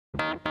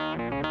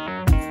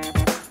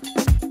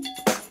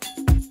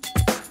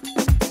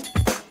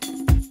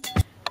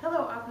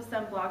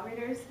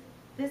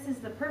This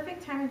is the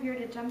perfect time of year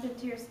to jump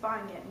into your spa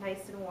and get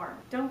nice and warm.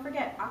 Don't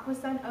forget, Aqua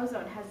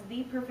Ozone has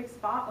the perfect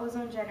spa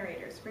ozone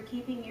generators for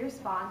keeping your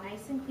spa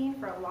nice and clean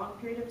for a long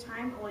period of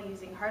time while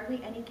using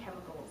hardly any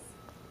chemicals.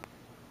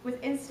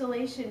 With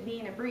installation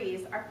being a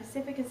breeze, our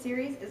Pacifica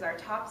series is our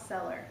top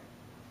seller.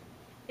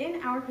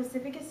 In our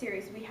Pacifica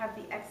series, we have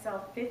the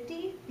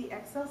XL50, the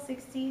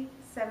XL60,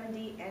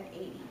 70, and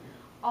 80,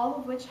 all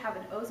of which have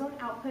an ozone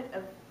output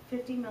of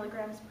 50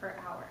 milligrams per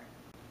hour.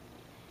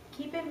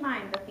 Keep in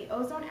mind that the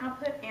ozone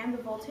output and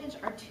the voltage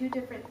are two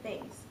different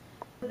things.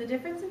 The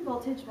difference in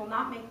voltage will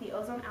not make the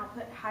ozone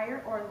output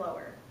higher or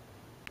lower.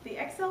 The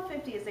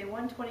XL50 is a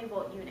 120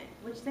 volt unit,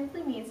 which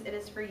simply means it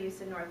is for use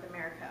in North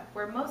America,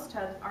 where most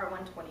tubs are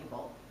 120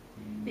 volt.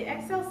 The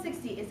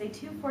XL60 is a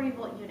 240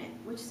 volt unit,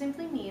 which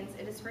simply means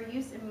it is for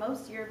use in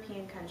most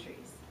European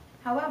countries.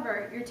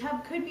 However, your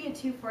tub could be a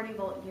 240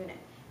 volt unit.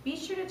 Be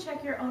sure to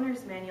check your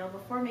owner's manual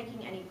before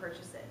making any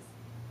purchases.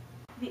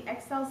 The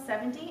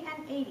XL70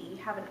 and 80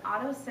 have an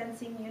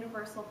auto-sensing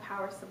universal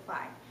power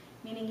supply,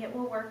 meaning it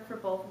will work for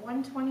both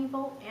 120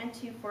 volt and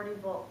 240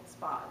 volt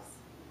spas.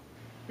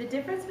 The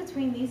difference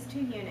between these two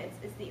units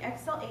is the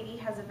XL80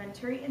 has a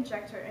Venturi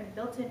injector and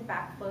built-in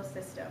backflow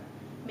system,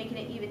 making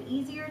it even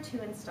easier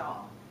to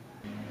install.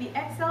 The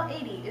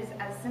XL80 is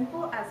as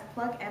simple as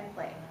plug and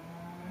play.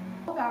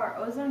 All of our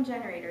ozone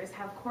generators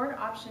have cord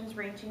options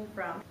ranging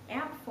from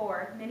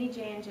AMP4, Mini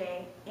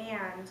J&J,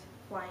 and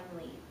Flying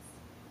Leads.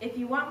 If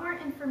you want more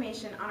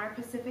information on our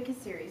Pacifica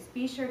series,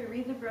 be sure to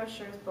read the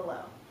brochures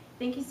below.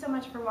 Thank you so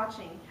much for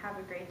watching. Have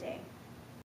a great day.